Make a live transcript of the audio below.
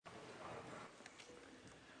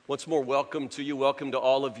Once more, welcome to you. Welcome to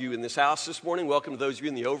all of you in this house this morning. Welcome to those of you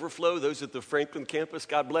in the overflow, those at the Franklin campus.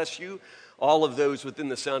 God bless you. All of those within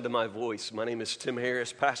the sound of my voice. My name is Tim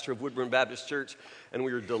Harris, pastor of Woodburn Baptist Church, and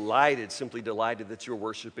we are delighted, simply delighted that you're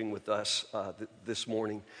worshiping with us this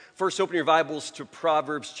morning. First, open your Bibles to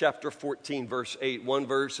Proverbs chapter 14, verse 8, one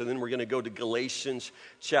verse, and then we're going to go to Galatians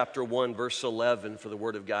chapter 1, verse 11 for the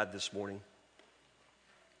Word of God this morning.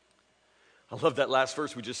 I love that last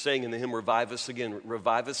verse we just sang in the hymn, Revive Us Again.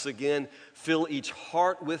 Revive us again, fill each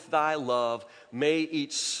heart with thy love. May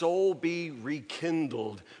each soul be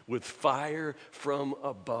rekindled with fire from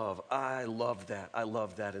above. I love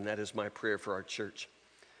that, and that is my prayer for our church.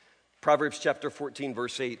 Proverbs chapter 14,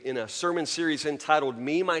 verse 8, in a sermon series entitled,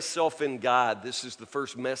 Me, Myself, and God. This is the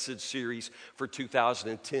first message series for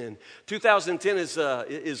 2010. 2010 is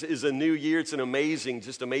a new year. It's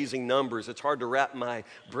just amazing numbers. It's hard to wrap my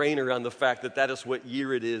brain around the fact that that is what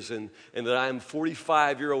year it is, and that I am a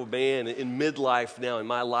 45-year-old man in midlife now, and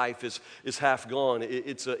my life is half gone.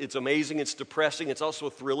 It's amazing. It's depressing. It's also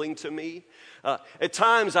thrilling to me. At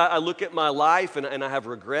times, I look at my life and I have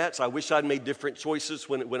regrets. I wish I'd made different choices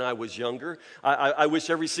when I was younger. I wish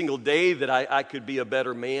every single day that I could be a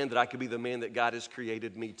better man, that I could be the man that God has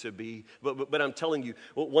created me to be. But I'm telling you,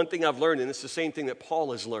 one thing I've learned, and it's the same thing that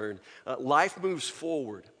Paul has learned, life moves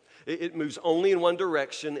forward. It moves only in one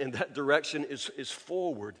direction, and that direction is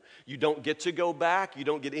forward. You don't get to go back. You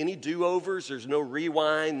don't get any do-overs. There's no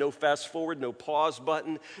rewind, no fast forward, no pause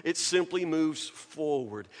button. It simply moves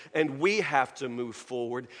forward, and we have to move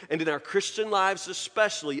forward. And in our Christian lives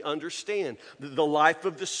especially, understand that the life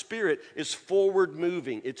of the Spirit is forward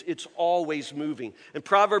moving. It's always moving. And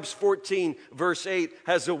Proverbs 14, verse 8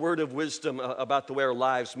 has a word of wisdom about the way our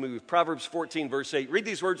lives move. Proverbs 14, verse 8. Read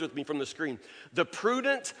these words with me from the screen. The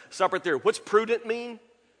prudent... Stop right there. What's prudent mean?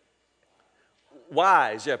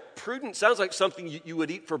 Wise. Yeah, prudent sounds like something you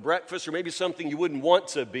would eat for breakfast, or maybe something you wouldn't want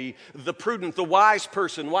to be. The prudent, the wise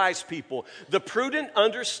person, wise people. The prudent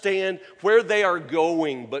understand where they are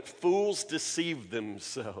going, but fools deceive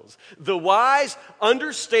themselves. The wise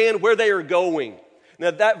understand where they are going. Now,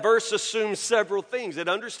 that verse assumes several things. It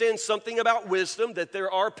understands something about wisdom, that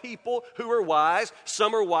there are people who are wise.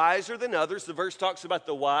 Some are wiser than others. The verse talks about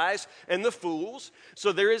the wise and the fools.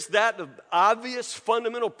 So there is that obvious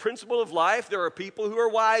fundamental principle of life. There are people who are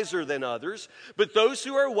wiser than others. But those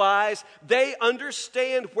who are wise, they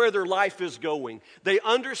understand where their life is going. They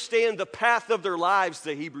understand the path of their lives,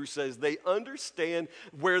 the Hebrew says. They understand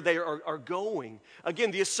where they are going. Again,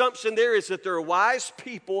 the assumption there is that there are wise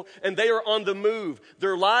people and they are on the move.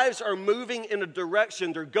 Their lives are moving in a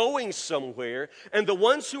direction. They're going somewhere. And the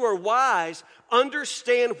ones who are wise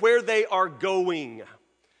understand where they are going.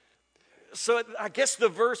 So I guess the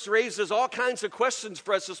verse raises all kinds of questions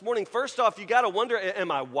for us this morning. First off, you got to wonder,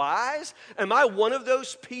 am I wise? Am I one of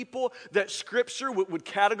those people that Scripture would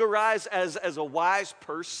categorize as a wise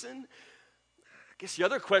person? I guess the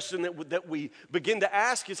other question that we begin to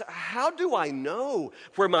ask is, how do I know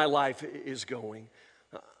where my life is going?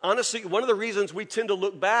 Honestly, one of the reasons we tend to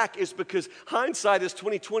look back is because hindsight is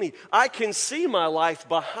 20/20. I can see my life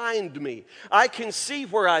behind me. I can see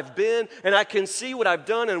where I've been, and I can see what I've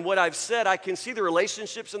done and what I've said. I can see the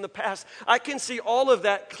relationships in the past. I can see all of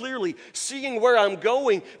that clearly. Seeing where I'm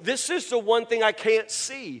going, this is the one thing I can't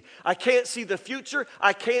see. I can't see the future.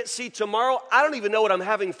 I can't see tomorrow. I don't even know what I'm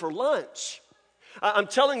having for lunch. I'm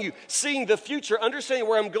telling you, seeing the future, understanding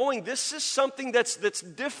where I'm going, this is something that's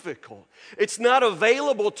difficult. It's not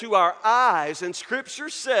available to our eyes, and Scripture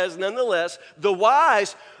says, nonetheless, the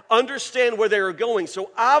wise understand where they are going.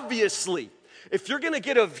 So obviously, if you're going to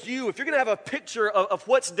get a view, if you're going to have a picture of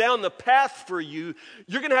what's down the path for you,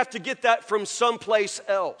 you're going to have to get that from someplace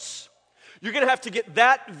else. You're going to have to get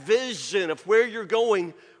that vision of where you're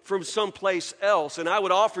going from someplace else. And I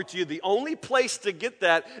would offer to you the only place to get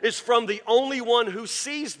that is from the only one who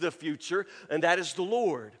sees the future, and that is the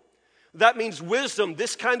Lord. That means wisdom.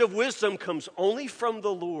 This kind of wisdom comes only from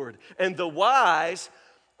the Lord. And the wise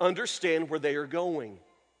understand where they are going.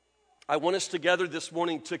 I want us together this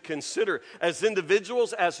morning to consider, as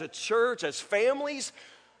individuals, as a church, as families,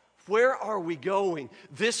 where are we going?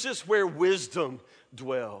 This is where wisdom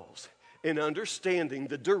dwells, in understanding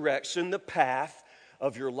the direction, the path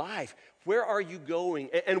of your life. Where are you going?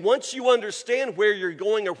 And once you understand where you're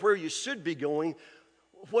going or where you should be going,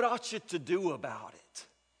 what ought you to do about it?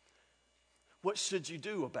 What should you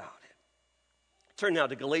do about it? Turn now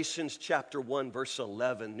to Galatians chapter 1, verse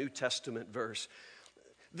 11, New Testament verse.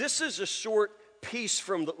 This is a short piece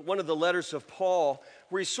from one of the letters of Paul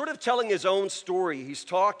where he's sort of telling his own story. He's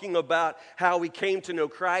talking about how he came to know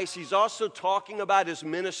Christ. He's also talking about his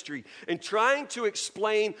ministry and trying to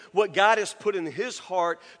explain what God has put in his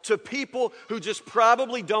heart to people who just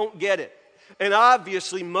probably don't get it. And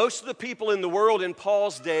obviously, most of the people in the world in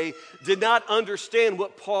Paul's day did not understand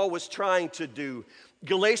what Paul was trying to do.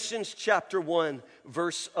 Galatians chapter 1,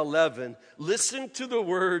 verse 11. Listen to the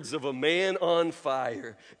words of a man on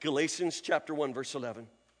fire. Galatians chapter 1, verse 11.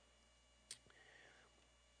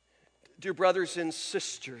 Dear brothers and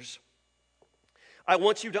sisters, I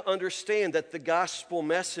want you to understand that the gospel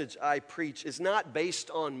message I preach is not based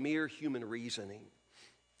on mere human reasoning.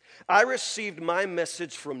 I received my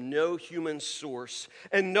message from no human source,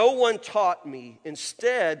 and no one taught me.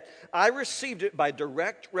 Instead, I received it by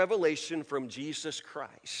direct revelation from Jesus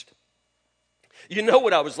Christ. You know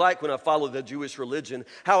what I was like when I followed the Jewish religion,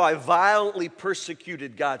 how I violently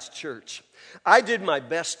persecuted God's church. I did my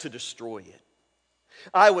best to destroy it.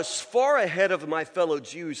 I was far ahead of my fellow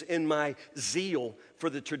Jews in my zeal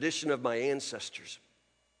for the tradition of my ancestors.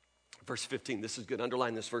 Verse 15, this is good.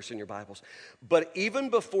 Underline this verse in your Bibles. But even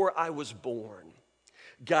before I was born,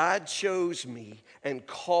 God chose me and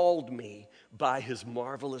called me by his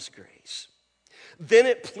marvelous grace. Then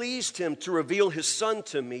it pleased him to reveal his Son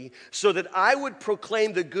to me so that I would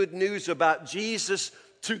proclaim the good news about Jesus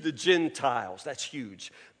to the Gentiles. That's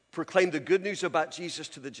huge. Proclaim the good news about Jesus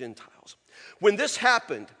to the Gentiles. When this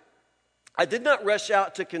happened, I did not rush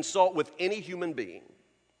out to consult with any human being,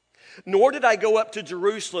 nor did I go up to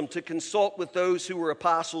Jerusalem to consult with those who were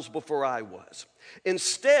apostles before I was.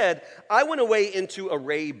 Instead, I went away into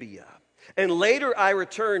Arabia, and later I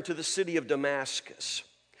returned to the city of Damascus.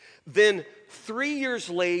 Then 3 years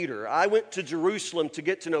later, I went to Jerusalem to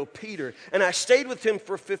get to know Peter, and I stayed with him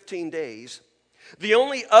for 15 days. The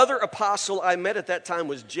only other apostle I met at that time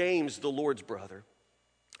was James, the Lord's brother.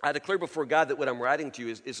 I declare before God that what I'm writing to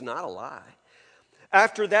you is not a lie.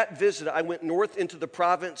 After that visit, I went north into the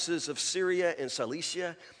provinces of Syria and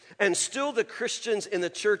Cilicia, and still the Christians in the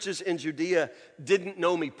churches in Judea didn't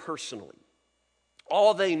know me personally.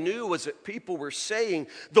 All they knew was that people were saying,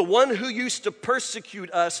 the one who used to persecute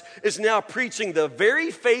us is now preaching the very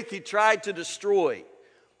faith he tried to destroy.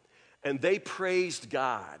 And they praised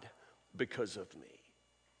God because of me.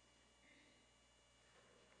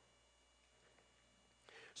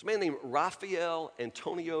 There's a man named Rafael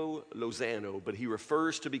Antonio Lozano, but he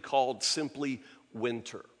refers to be called simply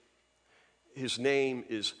Winter. His name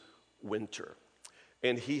is Winter.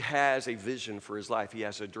 And he has a vision for his life. He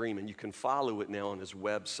has a dream, and you can follow it now on his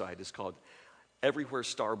website. It's called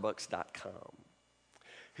everywherestarbucks.com.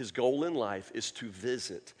 His goal in life is to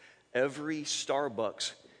visit every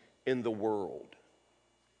Starbucks in the world.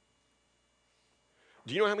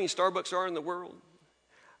 Do you know how many Starbucks are in the world?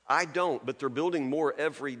 I don't, but they're building more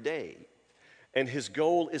every day. And his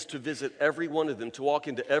goal is to visit every one of them, to walk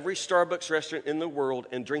into every Starbucks restaurant in the world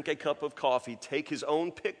and drink a cup of coffee, take his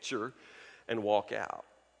own picture, and walk out.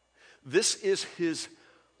 This is his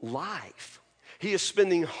life. He is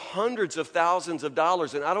spending hundreds of thousands of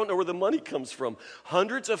dollars, and I don't know where the money comes from,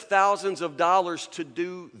 hundreds of thousands of dollars to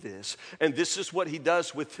do this. And this is what he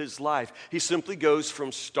does with his life. He simply goes from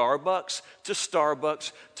Starbucks to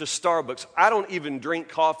Starbucks to Starbucks. I don't even drink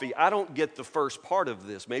coffee. I don't get the first part of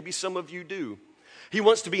this. Maybe some of you do. He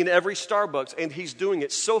wants to be in every Starbucks, and he's doing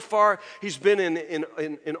it. So far, he's been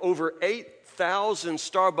in over 8,000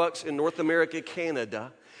 Starbucks in North America,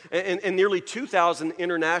 Canada, and nearly 2,000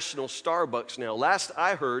 international Starbucks now. Last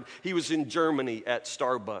I heard, he was in Germany at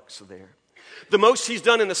Starbucks there. The most he's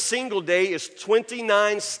done in a single day is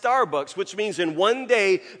 29 Starbucks, which means in one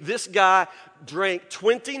day, this guy drank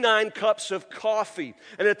 29 cups of coffee.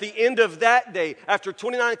 And at the end of that day, after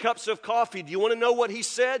 29 cups of coffee, do you want to know what he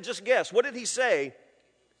said? Just guess. What did he say?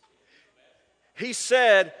 He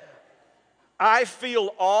said, I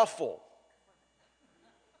feel awful.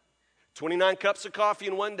 29 cups of coffee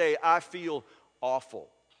in one day, I feel awful.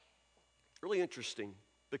 Really interesting,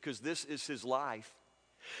 because this is his life.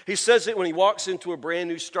 He says it when he walks into a brand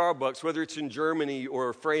new Starbucks, whether it's in Germany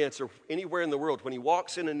or France or anywhere in the world. When he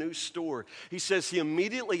walks in a new store, he says he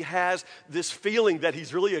immediately has this feeling that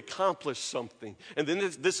he's really accomplished something. And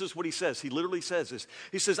then this is what he says. He literally says this.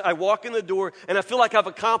 He says, I walk in the door and I feel like I've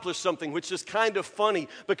accomplished something, which is kind of funny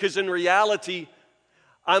because in reality,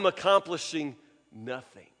 I'm accomplishing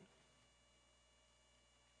nothing.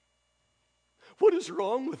 What is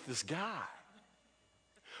wrong with this guy?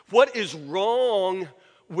 What is wrong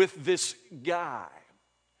with this guy?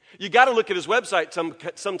 You got to look at his website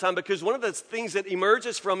sometime, because one of the things that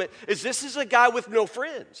emerges from it is this is a guy with no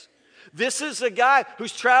friends. This is a guy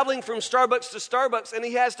who's traveling from Starbucks to Starbucks, and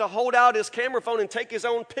he has to hold out his camera phone and take his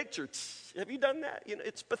own picture. Have you done that?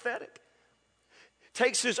 It's pathetic.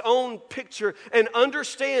 Takes his own picture and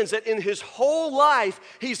understands that in his whole life,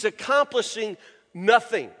 he's accomplishing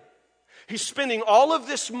nothing. He's spending all of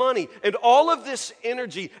this money and all of this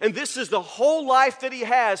energy, and this is the whole life that he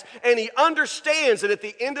has, and he understands that at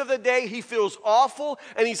the end of the day, he feels awful,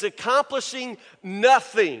 and he's accomplishing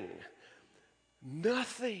nothing.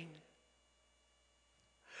 Nothing.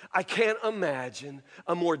 I can't imagine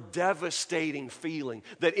a more devastating feeling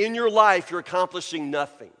that in your life you're accomplishing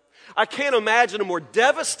nothing. I can't imagine a more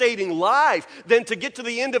devastating life than to get to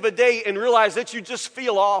the end of a day and realize that you just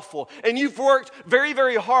feel awful. And you've worked very,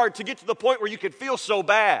 very hard to get to the point where you could feel so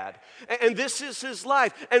bad. And this is his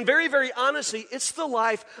life. And very, very honestly, it's the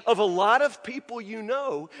life of a lot of people you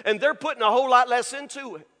know, and they're putting a whole lot less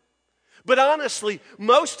into it. But honestly,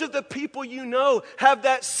 most of the people you know have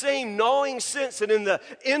that same gnawing sense that in the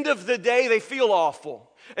end of the day, they feel awful.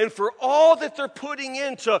 And for all that they're putting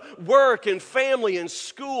into work and family and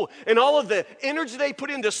school and all of the energy they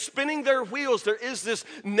put into spinning their wheels, there is this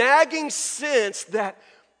nagging sense that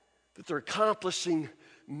they're accomplishing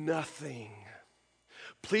nothing.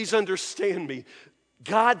 Please understand me.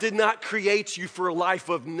 God did not create you for a life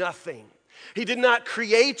of nothing. He did not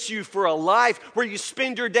create you for a life where you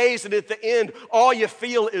spend your days and at the end, all you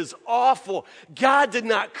feel is awful. God did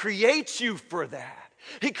not create you for that.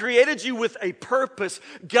 He created you with a purpose.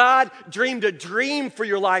 God dreamed a dream for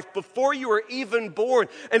your life before you were even born.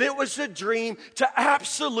 And it was a dream to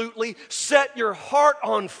absolutely set your heart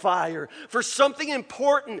on fire for something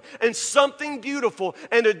important and something beautiful,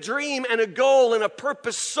 and a dream and a goal and a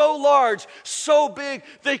purpose so large, so big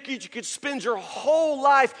that you could spend your whole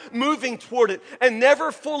life moving toward it and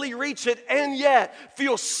never fully reach it, and yet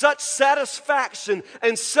feel such satisfaction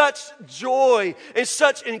and such joy and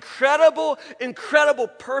such incredible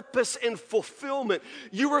purpose and fulfillment.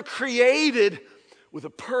 You were created with a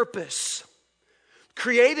purpose.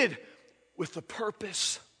 Created with a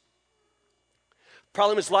purpose.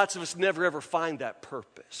 Problem is, lots of us never ever find that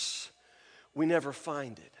purpose. We never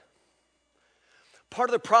find it. Part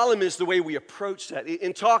of the problem is the way we approach that.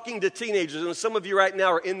 In talking to teenagers, and some of you right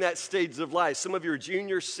now are in that stage of life, some of you are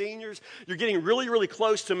juniors, seniors, you're getting really, really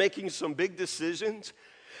close to making some big decisions.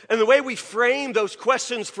 And the way we frame those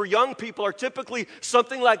questions for young people are typically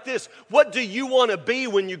something like this. What do you want to be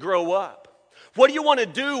when you grow up? What do you want to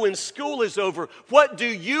do when school is over? What do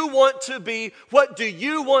you want to be? What do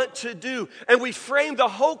you want to do? And we frame the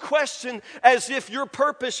whole question as if your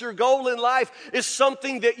purpose, your goal in life is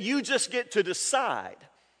something that you just get to decide.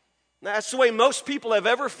 Now, that's the way most people have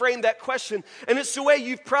ever framed that question, and it's the way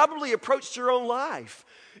you've probably approached your own life.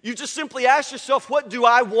 You just simply ask yourself, what do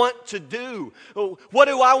I want to do? What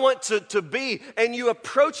do I want to be? And you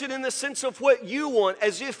approach it in the sense of what you want,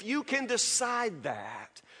 as if you can decide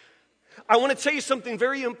that. I want to tell you something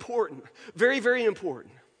very important, very, very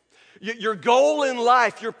important. Your goal in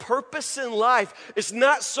life, your purpose in life is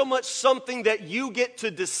not so much something that you get to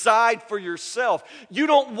decide for yourself. You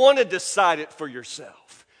don't want to decide it for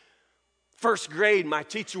yourself. First grade, my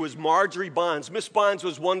teacher was Marjorie Bonds. Miss Bonds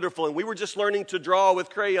was wonderful, and we were just learning to draw with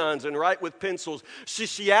crayons and write with pencils.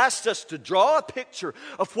 She asked us to draw a picture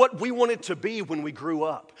of what we wanted to be when we grew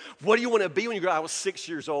up. What do you want to be when you grow up? I was 6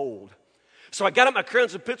 years old. So I got out my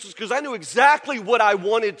crayons and pencils because I knew exactly what I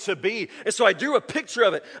wanted to be. And so I drew a picture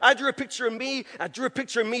of it. I drew a picture of me. I drew a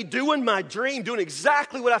picture of me doing my dream, doing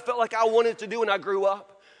exactly what I felt like I wanted to do when I grew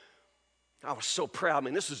up. I was so proud,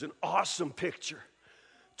 man. This is an awesome picture.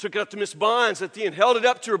 Took it up to Miss Bonds at the end, held it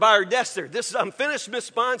up to her by her desk there. I'm finished, Miss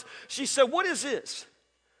Bonds. She said, what is this?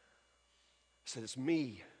 I said, it's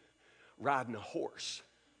me riding a horse.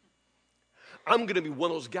 I'm going to be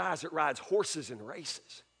one of those guys that rides horses in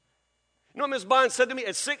races. You know what Miss Bonds said to me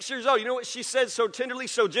at 6 years old? You know what she said so tenderly,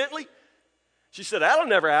 so gently? She said, that'll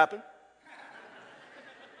never happen.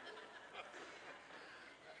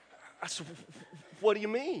 I said, what do you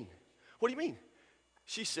mean? What do you mean?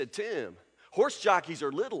 She said, Tim, horse jockeys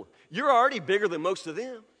are little. You're already bigger than most of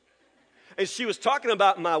them. And she was talking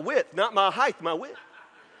about my width, not my height, my width.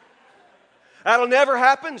 That'll never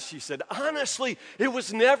happen, she said. Honestly, it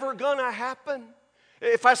was never going to happen.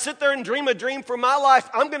 If I sit there and dream a dream for my life,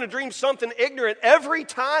 I'm going to dream something ignorant every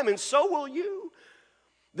time, and so will you.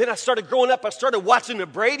 Then I started growing up. I started watching the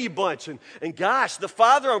Brady Bunch. And gosh, the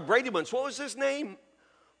father of Brady Bunch, what was his name?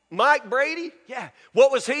 Mike Brady? Yeah.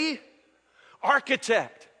 What was he?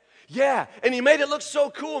 Architect. Yeah, and he made it look so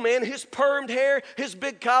cool, man. His permed hair, his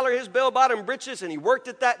big collar, his bell-bottom breeches, and he worked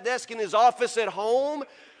at that desk in his office at home,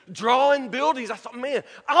 drawing buildings. I thought, man,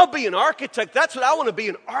 I'll be an architect. That's what I want to be,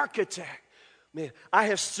 an architect. Man, I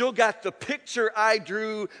have still got the picture I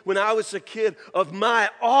drew when I was a kid of my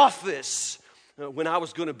office when I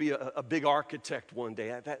was going to be a big architect one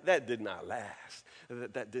day. That did not last.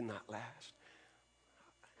 That did not last.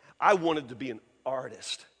 I wanted to be an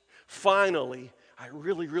artist. Finally, I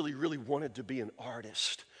really, really, really wanted to be an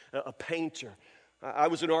artist, a painter. I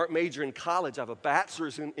was an art major in college. I have a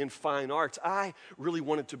bachelor's in fine arts. I really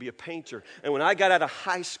wanted to be a painter. And when I got out of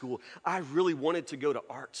high school, I really wanted to go to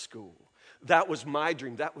art school. That was my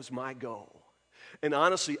dream. That was my goal. And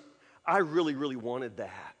honestly, I really, really wanted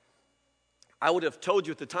that. I would have told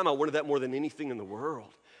you at the time I wanted that more than anything in the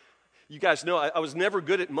world. You guys know I was never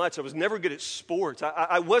good at much. I was never good at sports.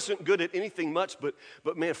 I wasn't good at anything much, but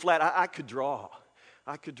man, flat, I could draw.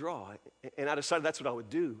 I could draw. And I decided that's what I would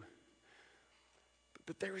do.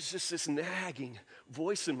 But there was just this nagging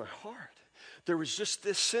voice in my heart. There was just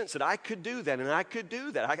this sense that I could do that, and I could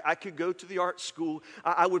do that. I could go to the art school.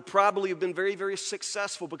 I would probably have been very, very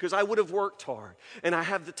successful because I would have worked hard, and I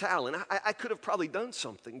have the talent. I could have probably done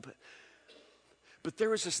something, but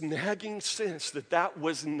there was this nagging sense that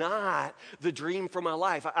was not the dream for my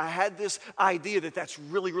life. I had this idea that that's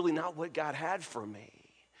really, really not what God had for me.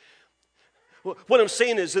 What I'm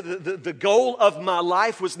saying is that the goal of my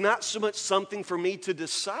life was not so much something for me to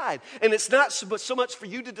decide. And it's not so much for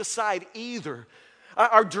you to decide either.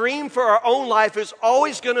 Our dream for our own life is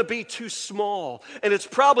always going to be too small. And it's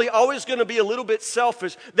probably always going to be a little bit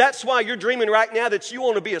selfish. That's why you're dreaming right now that you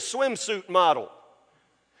want to be a swimsuit model.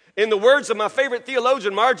 In the words of my favorite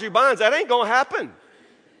theologian, Marjorie Bonds, that ain't going to happen.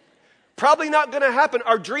 Probably not going to happen.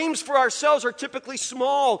 Our dreams for ourselves are typically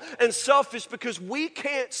small and selfish because we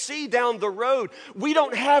can't see down the road. We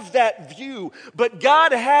don't have that view, but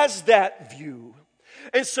God has that view.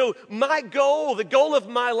 And so my goal, the goal of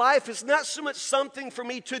my life is not so much something for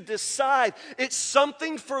me to decide. It's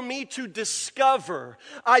something for me to discover.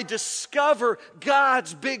 I discover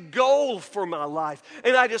God's big goal for my life.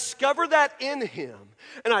 And I discover that in Him.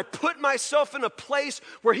 And I put myself in a place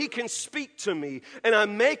where He can speak to me. And I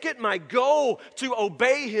make it my goal to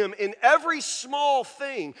obey Him in every small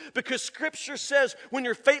thing. Because Scripture says when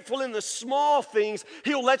you're faithful in the small things,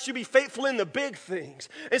 He'll let you be faithful in the big things.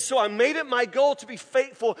 And so I made it my goal to be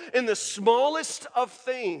faithful in the smallest of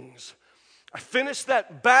things. I finished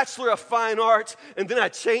that Bachelor of Fine Arts, and then I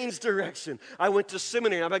changed direction. I went to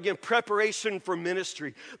seminary. I began preparation for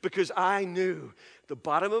ministry because I knew at the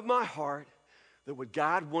bottom of my heart that what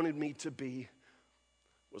God wanted me to be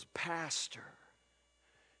was pastor.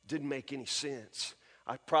 Didn't make any sense.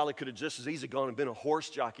 I probably could have just as easily gone and been a horse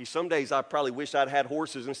jockey. Some days I probably wish I'd had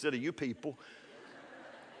horses instead of you people.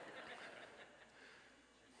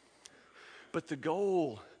 But the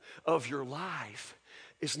goal of your life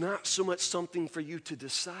is not so much something for you to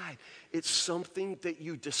decide. It's something that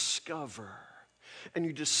you discover. And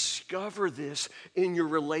you discover this in your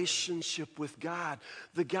relationship with God,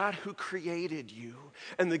 the God who created you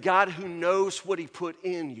and the God who knows what He put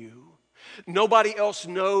in you. Nobody else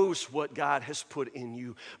knows what God has put in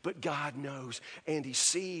you, but God knows, and He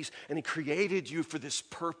sees, and He created you for this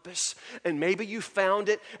purpose. And maybe you found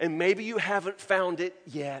it, and maybe you haven't found it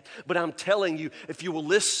yet. But I'm telling you, if you will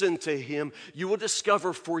listen to Him, you will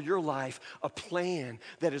discover for your life a plan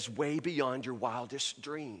that is way beyond your wildest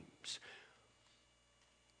dreams.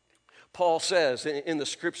 Paul says in the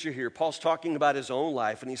scripture here, Paul's talking about his own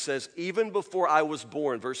life, and he says, even before I was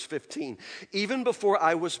born, verse 15, even before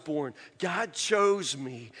I was born, God chose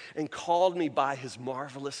me and called me by His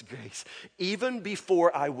marvelous grace. Even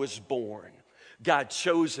before I was born, God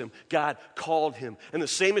chose him. God called him. And the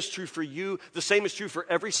same is true for you. The same is true for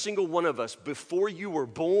every single one of us. Before you were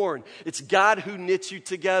born, it's God who knit you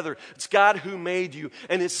together. It's God who made you.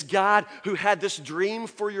 And it's God who had this dream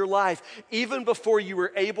for your life. Even before you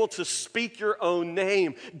were able to speak your own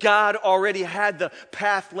name, God already had the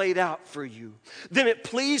path laid out for you. Then it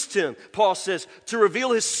pleased Him, Paul says, to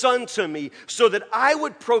reveal His Son to me so that I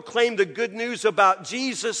would proclaim the good news about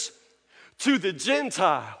Jesus to the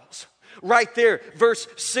Gentiles. Right there, verse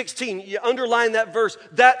 16, you underline that verse.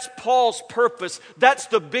 That's Paul's purpose. That's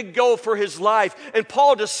the big goal for his life. And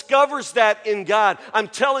Paul discovers that in God. I'm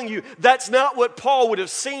telling you, that's not what Paul would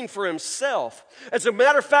have seen for himself. As a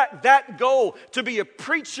matter of fact, that goal to be a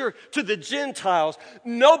preacher to the Gentiles,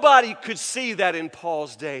 nobody could see that in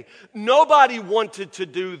Paul's day. Nobody wanted to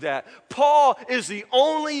do that. Paul is the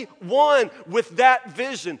only one with that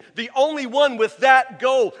vision, the only one with that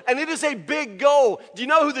goal. And it is a big goal. Do you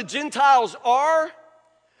know who the Gentiles are?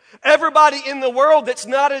 Everybody in the world that's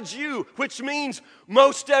not a Jew, which means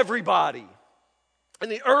most everybody. In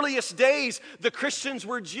the earliest days, the Christians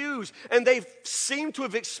were Jews, and they seemed to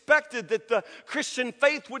have expected that the Christian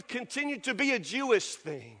faith would continue to be a Jewish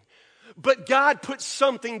thing. But God put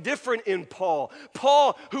something different in Paul.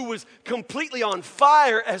 Paul, who was completely on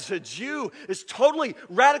fire as a Jew, is totally,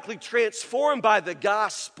 radically transformed by the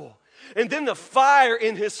gospel. And then the fire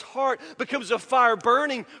in his heart becomes a fire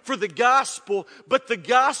burning for the gospel, but the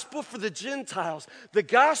gospel for the Gentiles, the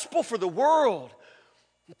gospel for the world.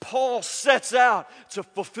 Paul sets out to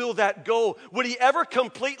fulfill that goal. Would he ever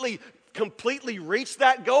completely reach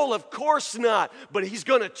that goal? Of course not. But he's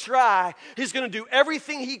going to try. He's going to do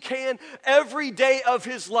everything he can every day of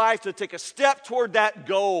his life to take a step toward that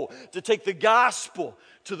goal, to take the gospel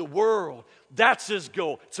to the world. That's his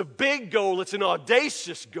goal. It's a big goal. It's an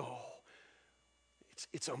audacious goal.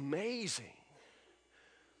 It's amazing.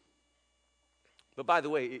 But by the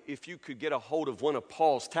way, if you could get a hold of one of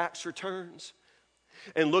Paul's tax returns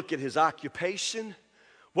and look at his occupation,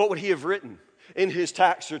 what would he have written in his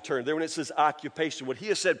tax return? There when it says occupation, would he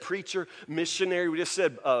have said preacher, missionary, would he have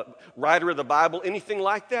said writer of the Bible, anything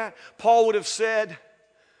like that? Paul would have said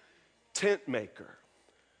tent maker.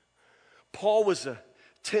 Paul was a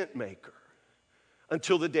tent maker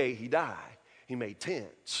until the day he died. He made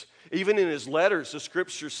tents. Even in his letters, the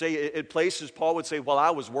scriptures say at places, Paul would say, while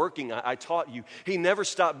I was working, I taught you. He never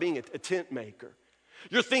stopped being a tent maker.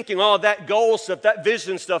 You're thinking, oh, that goal stuff, that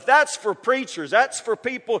vision stuff, that's for preachers. That's for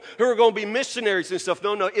people who are going to be missionaries and stuff.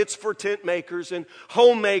 No, it's for tent makers and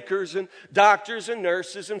homemakers and doctors and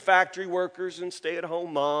nurses and factory workers and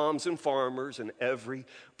stay-at-home moms and farmers and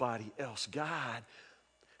everybody else. God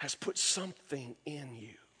has put something in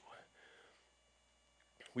you.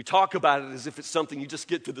 We talk about it as if it's something you just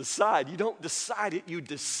get to decide. You don't decide it, you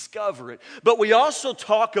discover it. But we also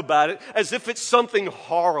talk about it as if it's something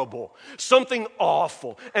horrible, something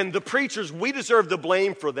awful. And the preachers, we deserve the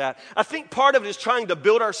blame for that. I think part of it is trying to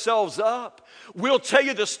build ourselves up. We'll tell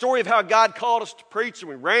you the story of how God called us to preach, and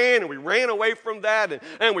we ran away from that,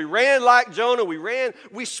 and we ran like Jonah.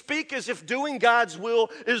 We speak as if doing God's will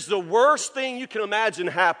is the worst thing you can imagine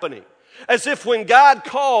happening. As if when God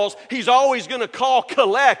calls, He's always going to call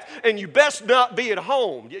collect, and you best not be at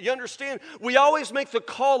home. You understand? We always make the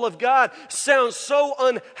call of God sound so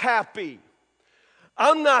unhappy.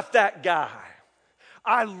 I'm not that guy.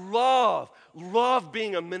 I love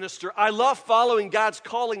being a minister. I love following God's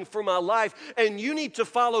calling for my life, and you need to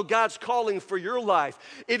follow God's calling for your life.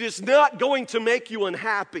 It is not going to make you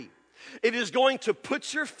unhappy. It is going to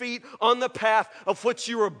put your feet on the path of what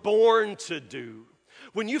you were born to do.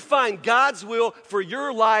 When you find God's will for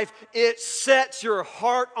your life, it sets your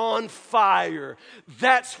heart on fire.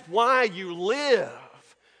 That's why you live.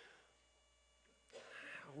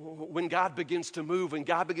 When God begins to move, when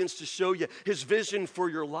God begins to show you His vision for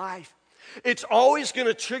your life, it's always going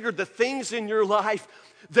to trigger the things in your life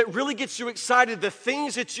that really gets you excited, the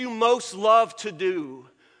things that you most love to do.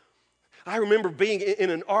 I remember being in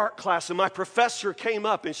an art class, and my professor came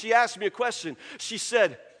up, and she asked me a question. She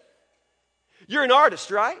said, "You're an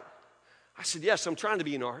artist, right?" I said, "Yes, I'm trying to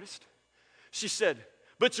be an artist." She said,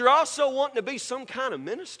 "But you're also wanting to be some kind of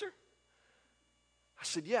minister?" I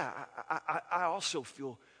said, "Yeah, I also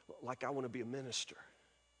feel like I want to be a minister."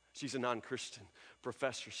 She's a non-Christian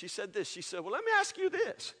professor. She said this. She said, "Well, let me ask you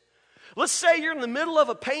this. Let's say you're in the middle of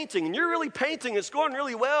a painting, and you're really painting, it's going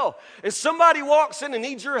really well, and somebody walks in and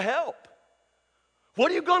needs your help.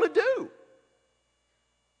 What are you going to do?"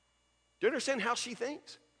 Do you understand how she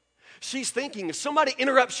thinks? She's thinking, if somebody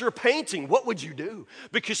interrupts your painting, what would you do?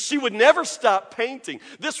 Because she would never stop painting.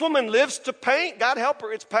 This woman lives to paint. God help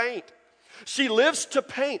her, it's paint. She lives to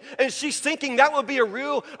paint. And she's thinking that would be a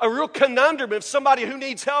real conundrum if somebody who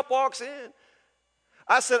needs help walks in.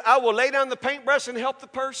 I said, I will lay down the paintbrush and help the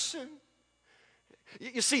person.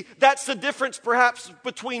 You see, that's the difference perhaps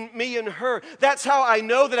between me and her. That's how I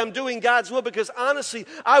know that I'm doing God's will, because honestly,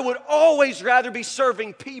 I would always rather be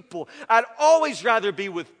serving people. I'd always rather be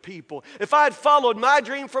with people. If I had followed my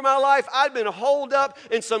dream for my life, I'd been holed up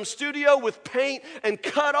in some studio with paint and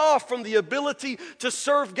cut off from the ability to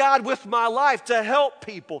serve God with my life, to help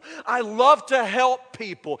people. I love to help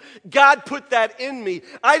people. God put that in me.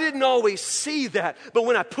 I didn't always see that, but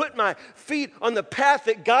when I put my feet on the path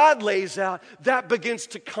that God lays out, that begins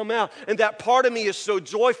to come out, and that part of me is so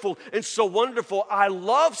joyful and so wonderful. I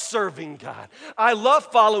love serving God. I love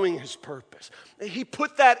following His purpose. He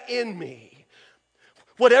put that in me.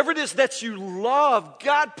 Whatever it is that you love,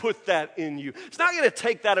 God put that in you. It's not going to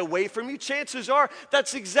take that away from you. Chances are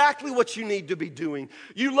that's exactly what you need to be doing.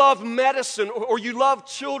 You love medicine, or you love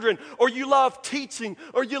children, or you love teaching,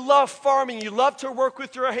 or you love farming. You love to work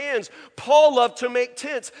with your hands. Paul loved to make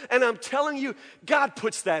tents, and I'm telling you, God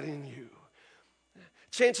puts that in you.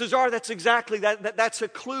 Chances are that's exactly that. That's a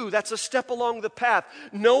clue. That's a step along the path.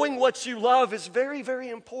 Knowing what you love is very, very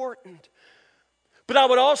important. But I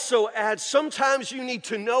would also add, sometimes you need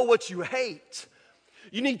to know what you hate.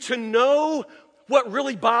 You need to know what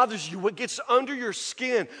really bothers you, what gets under your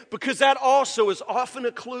skin, because that also is often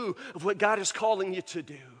a clue of what God is calling you to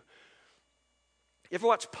do. You ever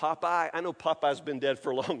watch Popeye? I know Popeye's been dead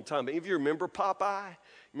for a long time, but any of you remember Popeye?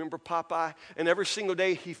 Remember Popeye? And every single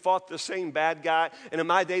day he fought the same bad guy. And in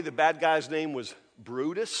my day, the bad guy's name was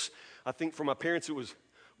Brutus. I think for my parents it was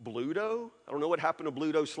Bluto. I don't know what happened to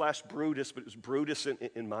Bluto/Brutus, but it was Brutus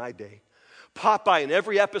in my day. Popeye in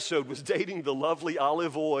every episode was dating the lovely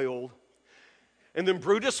Olive Oyl. And then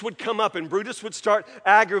Brutus would come up and Brutus would start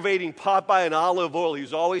aggravating Popeye and Olive Oyl. He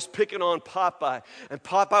was always picking on Popeye. And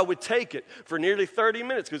Popeye would take it for nearly 30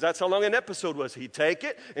 minutes because that's how long an episode was. He'd take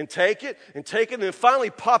it and take it and take it. And then finally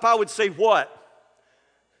Popeye would say, what?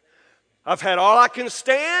 I've had all I can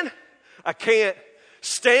stand. I can't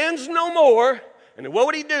stand no more. And then what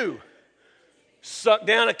would he do? Suck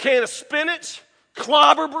down a can of spinach,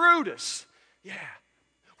 clobber Brutus. Yeah.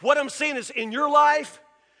 What I'm saying is in your life,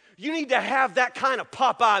 you need to have that kind of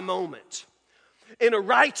Popeye moment in a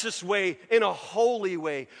righteous way, in a holy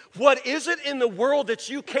way. What is it in the world that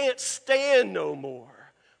you can't stand no more?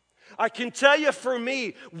 I can tell you for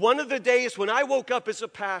me, one of the days when I woke up as a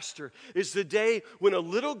pastor is the day when a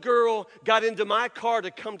little girl got into my car to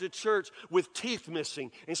come to church with teeth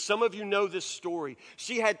missing. And some of you know this story.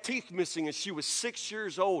 She had teeth missing and she was 6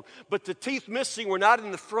 years old. But the teeth missing were not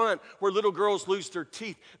in the front where little girls lose their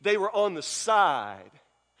teeth. They were on the side.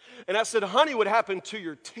 And I said, honey, what happened to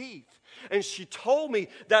your teeth? And she told me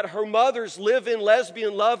that her mother's live-in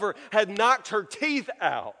lesbian lover had knocked her teeth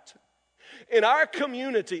out. In our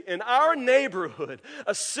community, in our neighborhood,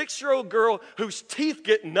 a 6-year-old girl whose teeth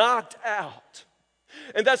get knocked out.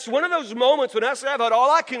 And that's one of those moments when I say, I've had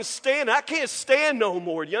all I can stand, I can't stand no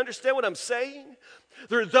more. Do you understand what I'm saying?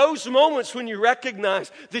 There are those moments when you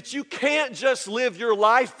recognize that you can't just live your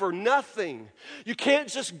life for nothing. You can't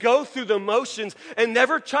just go through the motions and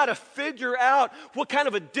never try to figure out what kind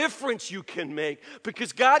of a difference you can make,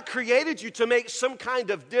 because God created you to make some kind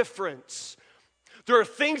of difference. There are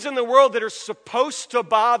things in the world that are supposed to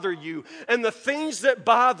bother you, and the things that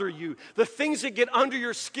bother you, the things that get under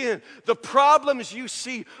your skin, the problems you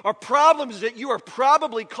see are problems that you are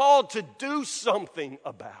probably called to do something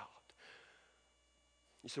about.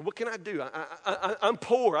 You say, what can I do? I'm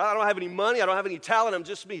poor. I don't have any money. I don't have any talent. I'm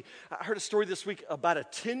just me. I heard a story this week about a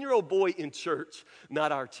 10-year-old boy in church,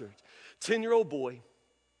 not our church. 10-year-old boy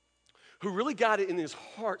who really got it in his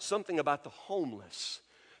heart something about the homeless.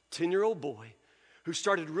 10-year-old boy who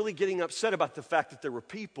started really getting upset about the fact that there were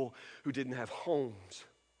people who didn't have homes.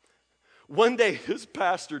 One day, his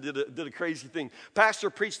pastor did a crazy thing.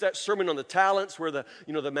 Pastor preached that sermon on the talents where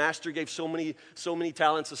the master gave so many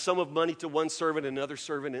talents, a sum of money to one servant and another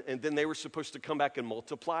servant, and then they were supposed to come back and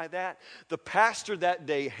multiply that. The pastor that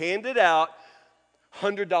day handed out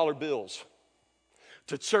 $100 bills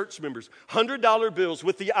to church members, $100 bills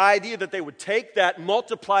with the idea that they would take that,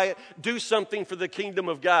 multiply it, do something for the kingdom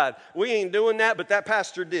of God. We ain't doing that, but that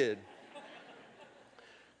pastor did.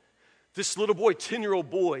 This little boy, 10-year-old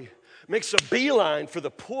boy, makes a beeline for the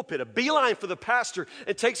pulpit, a beeline for the pastor,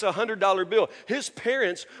 and takes a $100 bill. His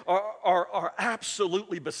parents are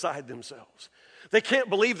absolutely beside themselves. They can't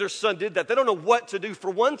believe their son did that. They don't know what to do. For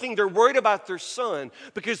one thing, they're worried about their son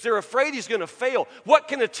because they're afraid he's going to fail. What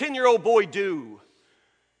can a 10-year-old boy do?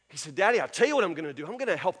 He said, Daddy, I'll tell you what I'm going to do. I'm going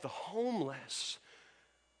to help the homeless.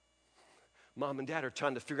 Mom and Dad are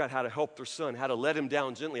trying to figure out how to help their son, how to let him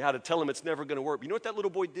down gently, how to tell him it's never going to work. You know what that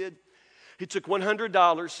little boy did? He took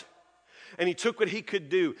 $100 and he took what he could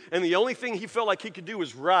do. And the only thing he felt like he could do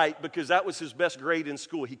was write, because that was his best grade in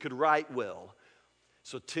school. He could write well.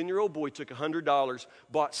 So 10-year-old boy took $100,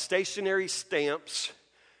 bought stationery stamps,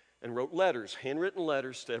 and wrote letters, handwritten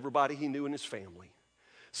letters to everybody he knew in his family,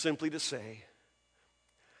 simply to say,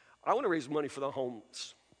 I want to raise money for the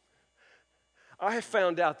homeless. I have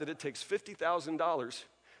found out that it takes $50,000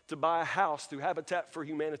 to buy a house through Habitat for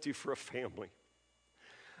Humanity for a family.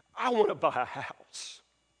 I want to buy a house.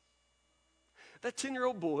 That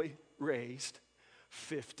 10-year-old boy raised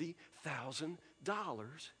 $50,000.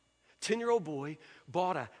 10-year-old boy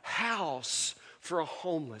bought a house for a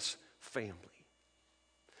homeless family.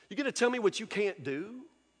 You going to tell me what you can't do?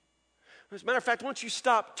 As a matter of fact, why don't you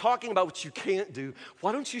stop talking about what you can't do?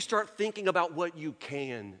 Why don't you start thinking about what you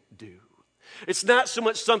can do? It's not so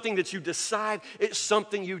much something that you decide, it's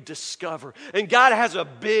something you discover. And God has a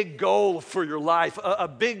big goal for your life, a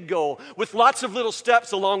big goal with lots of little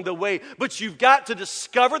steps along the way. But you've got to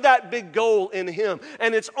discover that big goal in Him.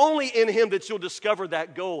 And it's only in Him that you'll discover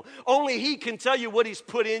that goal. Only He can tell you what He's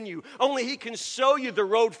put in you. Only He can show you the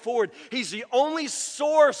road forward. He's the only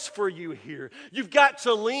source for you here. You've got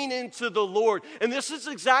to lean into the Lord. And this is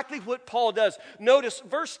exactly what Paul does. Notice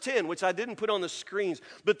verse 10, which I didn't put on the screens,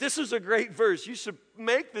 but this is a great verse. You should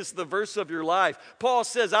make this the verse of your life. Paul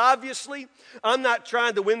says, obviously, I'm not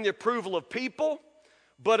trying to win the approval of people,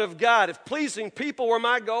 but of God. If pleasing people were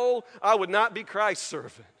my goal, I would not be Christ's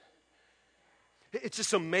servant. It's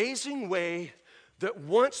this amazing way that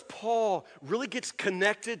once Paul really gets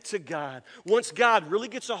connected to God, once God really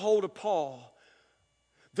gets a hold of Paul,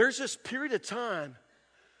 there's this period of time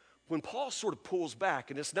when Paul sort of pulls back,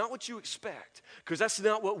 and it's not what you expect, because that's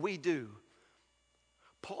not what we do.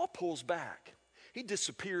 Paul pulls back. He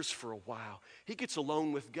disappears for a while. He gets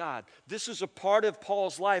alone with God. This is a part of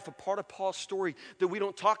Paul's life, a part of Paul's story that we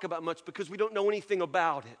don't talk about much because we don't know anything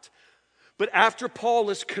about it. But after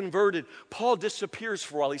Paul is converted, Paul disappears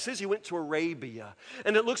for a while. He says he went to Arabia.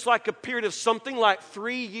 And it looks like a period of something like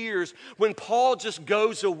 3 years when Paul just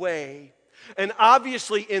goes away. And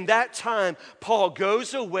obviously in that time, Paul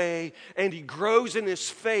goes away and he grows in his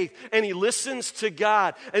faith and he listens to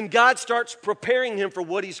God. And God starts preparing him for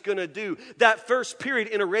what he's going to do. That first period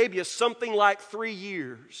in Arabia, something like 3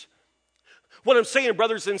 years. What I'm saying,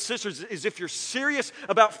 brothers and sisters, is if you're serious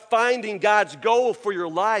about finding God's goal for your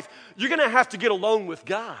life, you're going to have to get alone with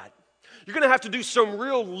God. You're going to have to do some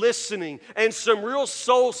real listening and some real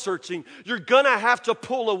soul searching. You're going to have to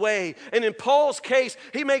pull away. And in Paul's case,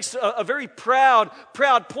 he makes a very proud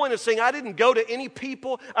point of saying, I didn't go to any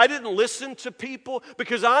people. I didn't listen to people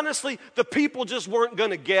because honestly, the people just weren't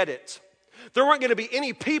going to get it. There weren't going to be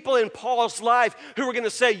any people in Paul's life who were going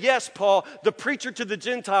to say, yes, Paul, the preacher to the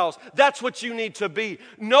Gentiles, that's what you need to be.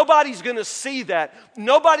 Nobody's going to see that.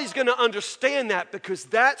 Nobody's going to understand that because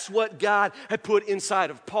that's what God had put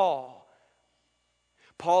inside of Paul.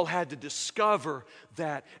 Paul had to discover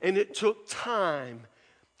that, and it took time,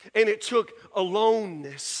 and it took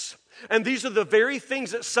aloneness. And these are the very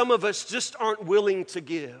things that some of us just aren't willing to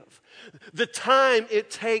give. The time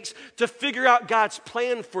it takes to figure out God's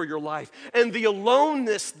plan for your life, and the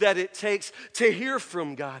aloneness that it takes to hear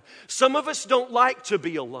from God. Some of us don't like to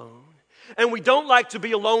be alone. And we don't like to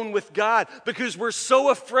be alone with God because we're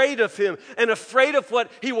so afraid of Him and afraid of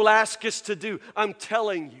what He will ask us to do. I'm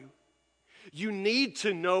telling you. You need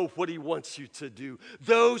to know what He wants you to do.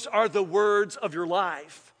 Those are the words of your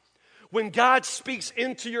life. When God speaks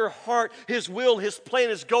into your heart His will, His plan,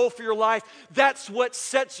 His goal for your life, that's what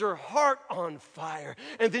sets your heart on fire.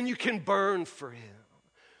 And then you can burn for Him.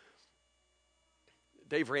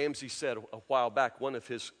 Dave Ramsey said a while back, one of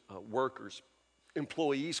his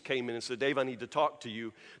employees came in and said, Dave, I need to talk to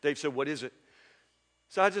you. Dave said, what is it?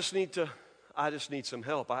 He said, I just need some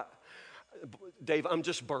help. Dave, I'm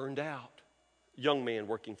just burned out. Young man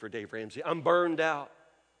working for Dave Ramsey. I'm burned out.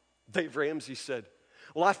 Dave Ramsey said,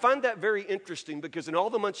 well, I find that very interesting because in all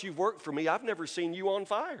the months you've worked for me, I've never seen you on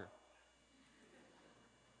fire.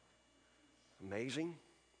 Amazing.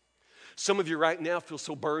 Some of you right now feel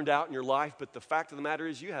so burned out in your life, but the fact of the matter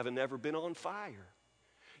is you haven't ever been on fire.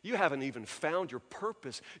 You haven't even found your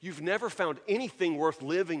purpose. You've never found anything worth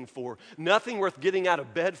living for, nothing worth getting out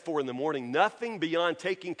of bed for in the morning, nothing beyond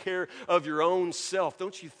taking care of your own self.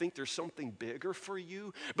 Don't you think there's something bigger for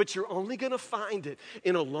you? But you're only going to find it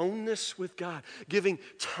in aloneness with God, giving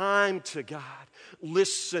time to God,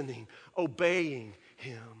 listening, obeying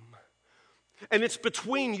Him. And it's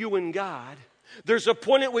between you and God. There's a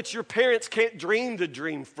point at which your parents can't dream the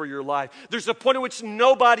dream for your life. There's a point at which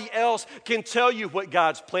nobody else can tell you what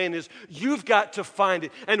God's plan is. You've got to find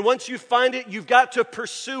it. And once you find it, you've got to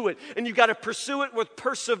pursue it. And you've got to pursue it with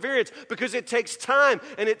perseverance because it takes time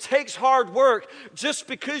and it takes hard work. Just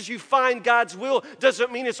because you find God's will doesn't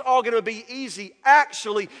mean it's all going to be easy.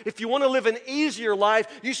 Actually, if you want to live an easier life,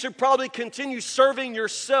 you should probably continue serving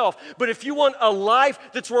yourself. But if you want a life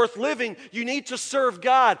that's worth living, you need to serve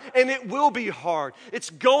God. And it will be hard.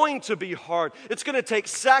 It's going to be hard. It's going to take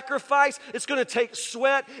sacrifice. It's going to take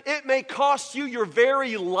sweat. It may cost you your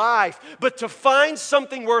very life. But to find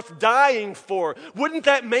something worth dying for, wouldn't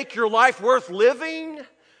that make your life worth living?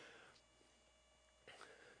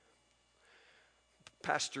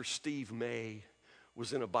 Pastor Steve May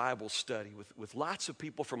was in a Bible study with lots of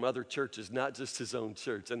people from other churches, not just his own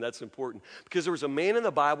church, and that's important. Because there was a man in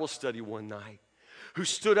the Bible study one night who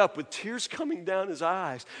stood up with tears coming down his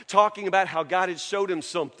eyes, talking about how God had showed him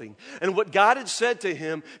something. And what God had said to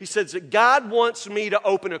him, he said that God wants me to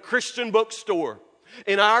open a Christian bookstore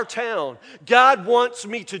in our town. God wants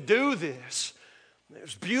me to do this. It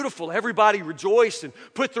was beautiful. Everybody rejoiced and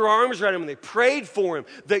put their arms around him, and they prayed for him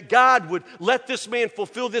that God would let this man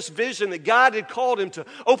fulfill this vision, that God had called him to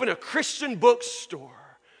open a Christian bookstore.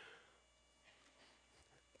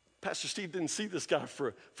 Pastor Steve didn't see this guy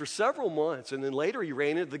for several months, and then later he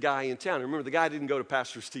ran into the guy in town. Remember, the guy didn't go to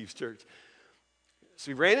Pastor Steve's church.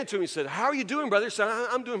 So he ran into him. He said, "How are you doing, brother?" He said,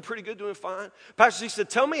 "I'm doing pretty good, doing fine." Pastor Steve said,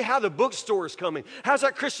 "Tell me how the bookstore is coming. How's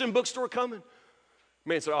that Christian bookstore coming?" The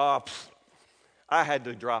man said, I had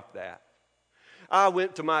to drop that. I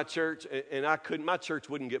went to my church, and I couldn't. My church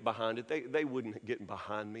wouldn't get behind it. They wouldn't get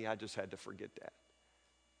behind me. I just had to forget that.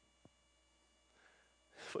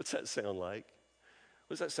 What's that sound like?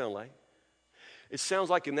 What does that sound like? It sounds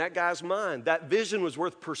like in that guy's mind, that vision was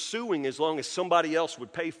worth pursuing as long as somebody else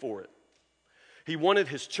would pay for it. He wanted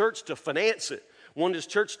his church to finance it, wanted his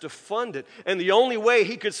church to fund it. And the only way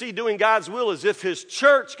he could see doing God's will is if his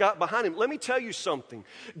church got behind him. Let me tell you something.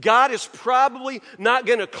 God is probably not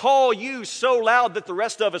going to call you so loud that the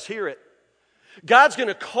rest of us hear it. God's going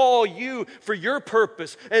to call you for your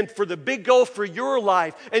purpose and for the big goal for your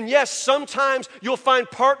life. And yes, sometimes you'll find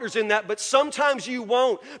partners in that, but sometimes you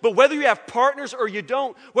won't. But whether you have partners or you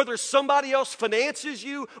don't, whether somebody else finances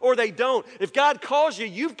you or they don't, if God calls you,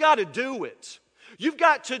 you've got to do it. You've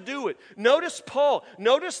got to do it. Notice Paul.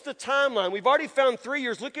 Notice the timeline. We've already found 3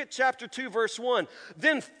 years. Look at chapter 2, verse 1.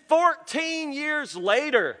 Then 14 years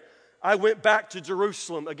later, I went back to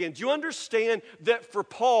Jerusalem again. Do you understand that for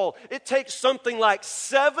Paul, it takes something like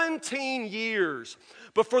 17 years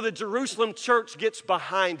before the Jerusalem church gets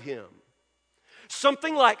behind him?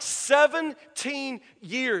 Something like 17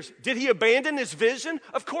 years. Did he abandon his vision?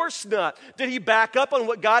 Of course not. Did he back up on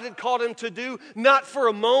what God had called him to do? Not for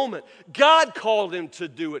a moment. God called him to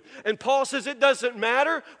do it. And Paul says it doesn't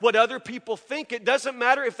matter what other people think. It doesn't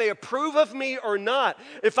matter if they approve of me or not.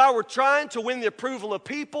 If I were trying to win the approval of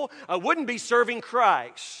people, I wouldn't be serving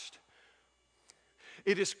Christ.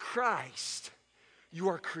 It is Christ you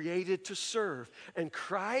are created to serve. And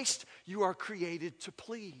Christ you are created to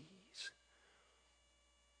please.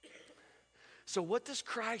 So what does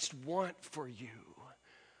Christ want for you?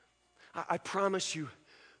 I promise you,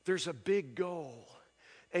 there's a big goal,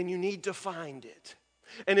 and you need to find it.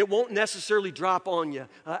 And it won't necessarily drop on you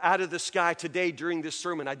out of the sky today during this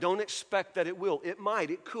sermon. I don't expect that it will. It might,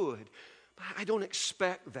 it could. But I don't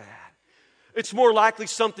expect that. It's more likely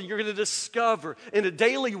something you're going to discover in a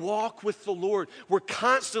daily walk with the Lord, where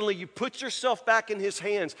constantly you put yourself back in His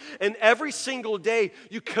hands, and every single day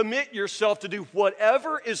you commit yourself to do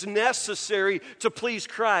whatever is necessary to please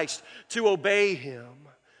Christ, to obey Him.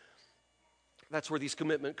 That's where these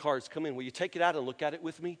commitment cards come in. Will you take it out and look at it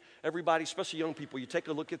with me? Everybody, especially young people, you take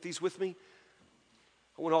a look at these with me?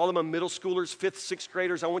 I want all of my middle schoolers, 5th, 6th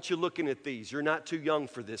graders, I want you looking at these. You're not too young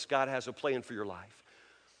for this. God has a plan for your life.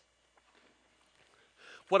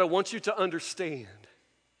 What I want you to understand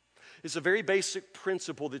is a very basic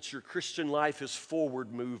principle that your Christian life is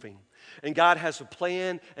forward moving. And God has a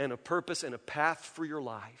plan and a purpose and a path for your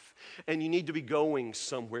life. And you need to be going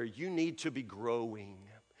somewhere. You need to be growing.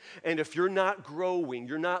 And if you're not growing,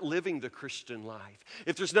 you're not living the Christian life.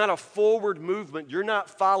 If there's not a forward movement, you're not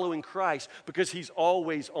following Christ, because He's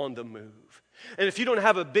always on the move. And if you don't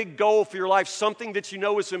have a big goal for your life, something that you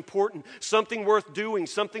know is important, something worth doing,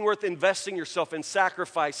 something worth investing yourself in,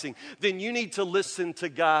 sacrificing, then you need to listen to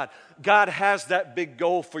God. God has that big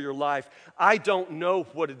goal for your life. I don't know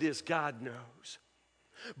what it is. God knows.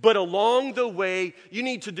 But along the way, you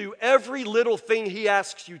need to do every little thing He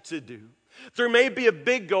asks you to do. There may be a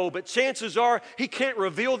big goal, but chances are He can't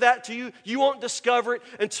reveal that to you. You won't discover it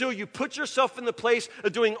until you put yourself in the place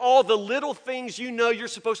of doing all the little things you know you're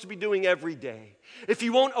supposed to be doing every day. If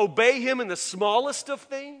you won't obey Him in the smallest of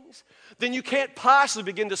things, then you can't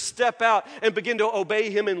possibly begin to step out and begin to obey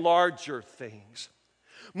Him in larger things.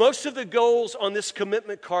 Most of the goals on this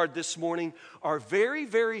commitment card this morning are very,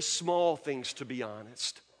 very small things, to be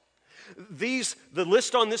honest. The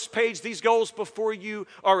list on this page, these goals before you,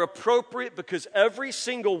 are appropriate because every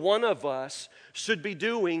single one of us should be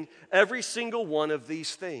doing every single one of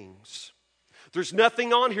these things. There's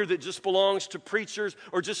nothing on here that just belongs to preachers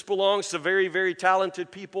or just belongs to very, very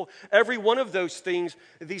talented people. Every one of these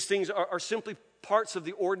things are simply parts of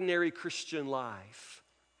the ordinary Christian life.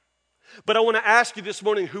 But I want to ask you this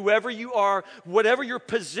morning, whoever you are, whatever your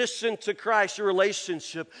position to Christ, your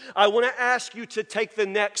relationship, I want to ask you to take the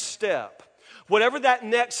next step. Whatever that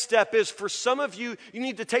next step is, for some of you, you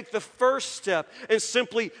need to take the first step and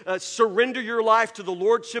simply surrender your life to the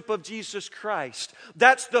Lordship of Jesus Christ.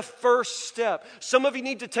 That's the first step. Some of you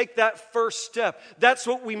need to take that first step. That's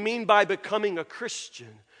what we mean by becoming a Christian.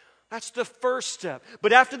 That's the first step.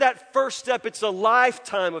 But after that first step, it's a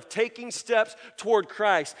lifetime of taking steps toward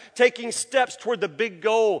Christ, taking steps toward the big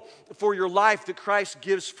goal for your life that Christ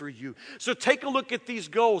gives for you. So take a look at these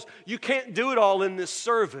goals. You can't do it all in this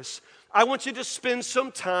service. I want you to spend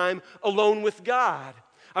some time alone with God.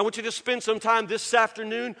 I want you to spend some time this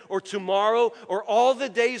afternoon or tomorrow or all the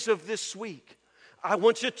days of this week. I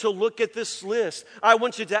want you to look at this list. I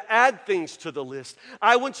want you to add things to the list.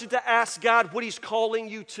 I want you to ask God what He's calling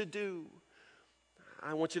you to do.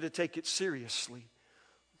 I want you to take it seriously.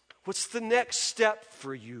 What's the next step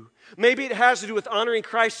for you? Maybe it has to do with honoring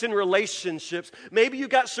Christ in relationships. Maybe you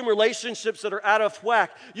got some relationships that are out of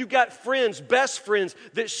whack. You got friends, best friends,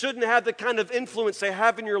 that shouldn't have the kind of influence they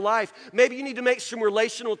have in your life. Maybe you need to make some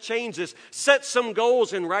relational changes. Set some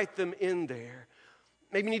goals and write them in there.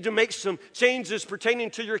 Maybe you need to make some changes pertaining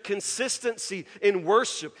to your consistency in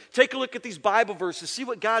worship. Take a look at these Bible verses. See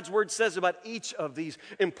what God's Word says about each of these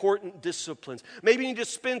important disciplines. Maybe you need to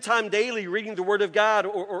spend time daily reading the Word of God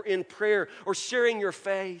or in prayer or sharing your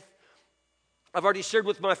faith. I've already shared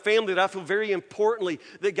with my family that I feel very importantly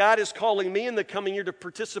that God is calling me in the coming year to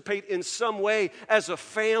participate in some way as a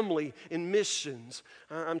family in missions.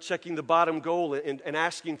 I'm checking the bottom goal and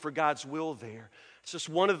asking for God's will there. It's just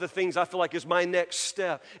one of the things I feel like is my next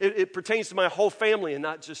step. It pertains to my whole family and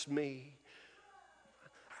not just me.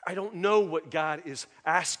 I don't know what God is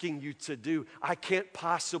asking you to do. I can't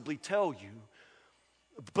possibly tell you.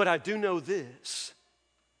 But I do know this.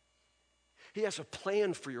 He has a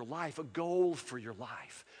plan for your life, a goal for your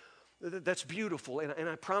life. That's beautiful. And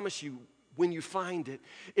I promise you, when you find it,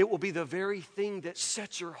 it will be the very thing that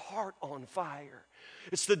sets your heart on fire.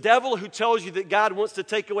 It's the devil who tells you that God wants to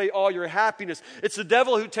take away all your happiness. It's the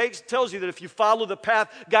devil who tells you that if you follow the path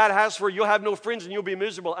God has for you, you'll have no friends and you'll be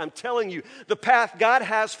miserable. I'm telling you, the path God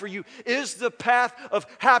has for you is the path of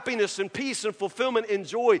happiness and peace and fulfillment and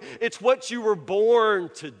joy. It's what you were born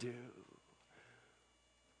to do.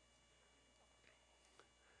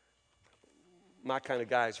 My kind of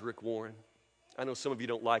guy is Rick Warren. I know some of you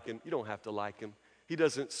don't like him. You don't have to like him. He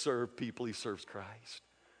doesn't serve people. He serves Christ.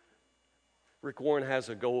 Rick Warren has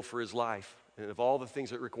a goal for his life. And of all the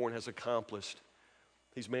things that Rick Warren has accomplished,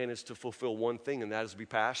 he's managed to fulfill one thing, and that is to be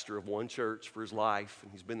pastor of one church for his life.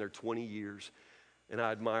 And he's been there 20 years. And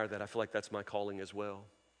I admire that. I feel like that's my calling as well.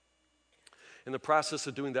 In the process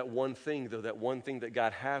of doing that one thing, though, that one thing that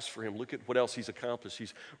God has for him, look at what else he's accomplished.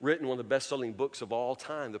 He's written one of the best-selling books of all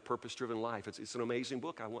time, The Purpose-Driven Life. It's an amazing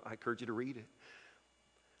book. I encourage you to read it.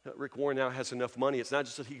 Rick Warren now has enough money. It's not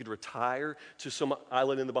just that he could retire to some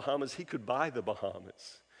island in the Bahamas. He could buy the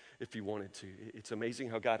Bahamas if he wanted to. It's amazing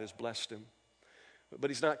how God has blessed him. But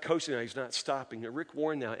he's not coasting now. He's not stopping. Rick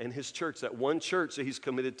Warren now and his church, that one church that he's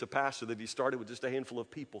committed to pastor, that he started with just a handful of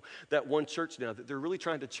people, that one church now, that they're really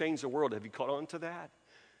trying to change the world. Have you caught on to that?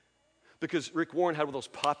 Because Rick Warren had one of those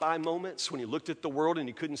Popeye moments when he looked at the world and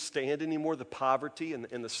he couldn't stand anymore the poverty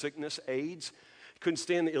and the sickness, AIDS. Couldn't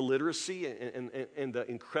stand the illiteracy and the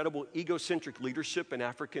incredible egocentric leadership in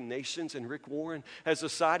African nations. And Rick Warren has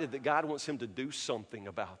decided that God wants him to do something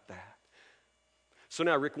about that. So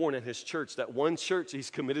now Rick Warren and his church, that one church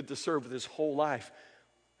he's committed to serve with his whole life,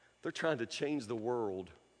 they're trying to change the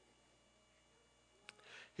world.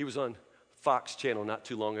 He was on Fox Channel not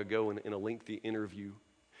too long ago in a lengthy interview.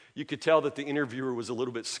 You could tell that the interviewer was a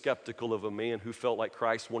little bit skeptical of a man who felt like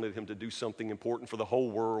Christ wanted him to do something important for the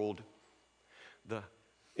whole world. The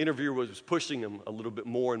interviewer was pushing him a little bit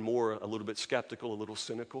more and more, a little bit skeptical, a little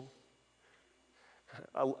cynical.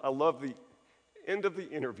 I love the end of the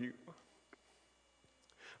interview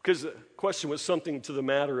because the question was something to the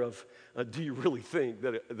matter of, do you really think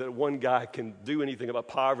that one guy can do anything about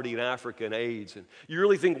poverty in Africa and AIDS? And you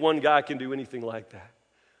really think one guy can do anything like that?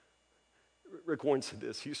 Rick Warren said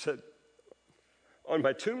this. He said, on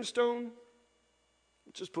my tombstone,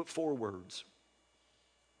 just put 4 words.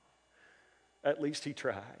 At least he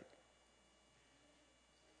tried.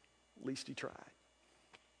 At least he tried.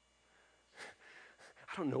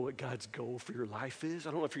 I don't know what God's goal for your life is.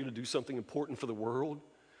 I don't know if you're going to do something important for the world.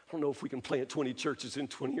 I don't know if we can plant 20 churches in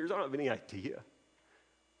 20 years. I don't have any idea.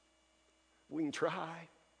 We can try.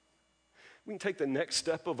 We can take the next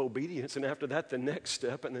step of obedience, and after that, the next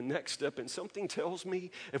step and the next step. And something tells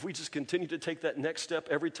me if we just continue to take that next step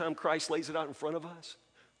every time Christ lays it out in front of us,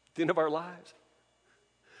 at the end of our lives,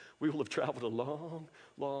 we will have traveled a long,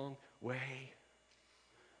 long way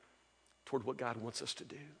toward what God wants us to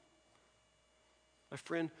do. My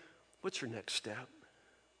friend, What's your next step?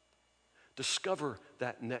 Discover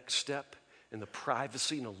that next step in the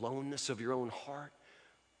privacy and aloneness of your own heart.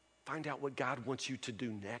 Find out what God wants you to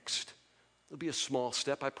do next. It'll be a small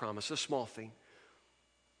step, I promise, a small thing.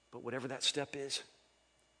 But whatever that step is,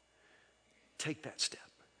 take that step.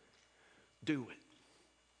 Do it.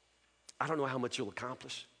 I don't know how much you'll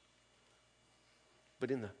accomplish,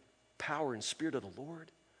 but in the power and spirit of the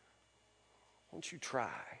Lord, won't you try?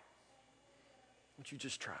 Won't you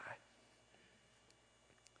just try?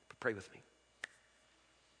 But pray with me.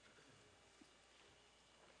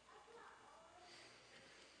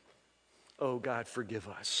 Oh, God, forgive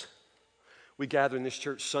us. We gather in this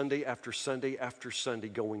church Sunday after Sunday after Sunday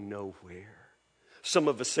going nowhere. Some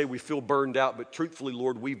of us say we feel burned out, but truthfully,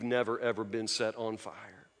 Lord, we've never, ever been set on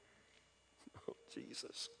fire. Oh,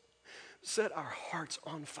 Jesus, set our hearts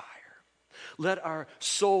on fire. Let our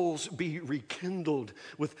souls be rekindled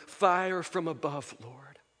with fire from above,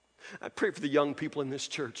 Lord. I pray for the young people in this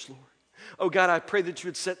church, Lord. Oh, God, I pray that you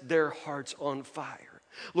would set their hearts on fire.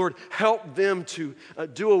 Lord, help them to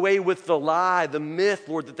do away with the lie, the myth,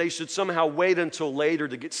 Lord, that they should somehow wait until later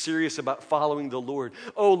to get serious about following the Lord.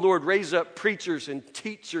 Oh, Lord, raise up preachers and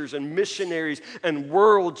teachers and missionaries and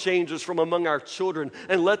world changers from among our children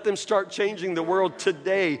and let them start changing the world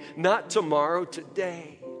today, not tomorrow,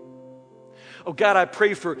 today. Oh, God, I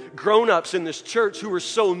pray for grown-ups in this church who are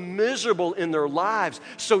so miserable in their lives,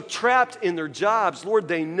 so trapped in their jobs. Lord,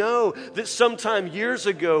 they know that sometime years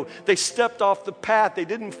ago they stepped off the path. They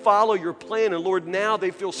didn't follow your plan. And Lord, now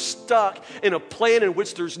they feel stuck in a plan in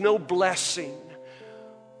which there's no blessing.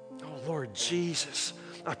 Oh, Lord Jesus,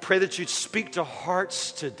 I pray that you'd speak to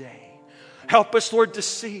hearts today. Help us, Lord, to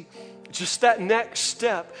see just that next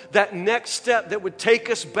step that would take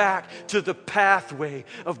us back to the pathway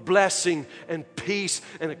of blessing and peace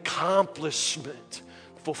and accomplishment,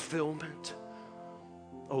 fulfillment.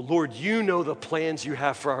 Oh, Lord, you know the plans you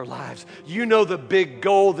have for our lives. You know the big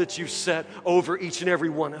goal that you've set over each and every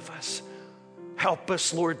one of us. Help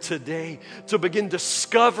us, Lord, today to begin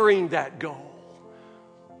discovering that goal.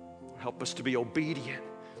 Help us to be obedient,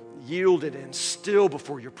 yielded, and still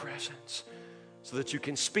before your presence, so that you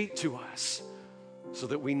can speak to us, so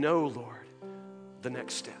that we know, Lord, the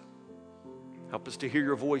next step. Help us to hear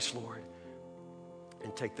your voice, Lord,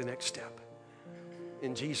 and take the next step.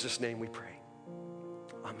 In Jesus' name we pray.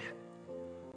 Amen.